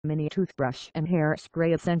Mini toothbrush and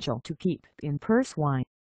hairspray essential to keep in purse. Why?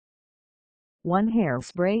 1.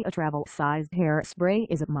 Hairspray. A travel-sized hairspray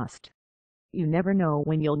is a must. You never know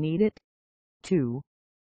when you'll need it. 2.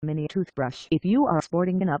 Mini toothbrush. If you are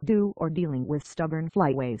sporting an updo or dealing with stubborn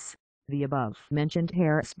flyaways, the above-mentioned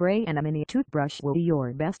hairspray and a mini toothbrush will be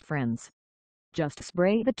your best friends. Just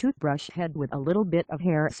spray the toothbrush head with a little bit of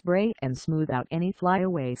hairspray and smooth out any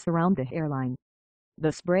flyaways around the hairline.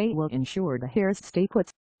 The spray will ensure the hairs stay put,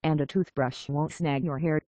 and a toothbrush won't snag your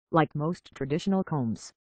hair, like most traditional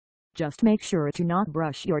combs. Just make sure to not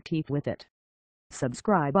brush your teeth with it.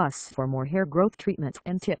 Subscribe us for more hair growth treatments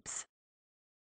and tips.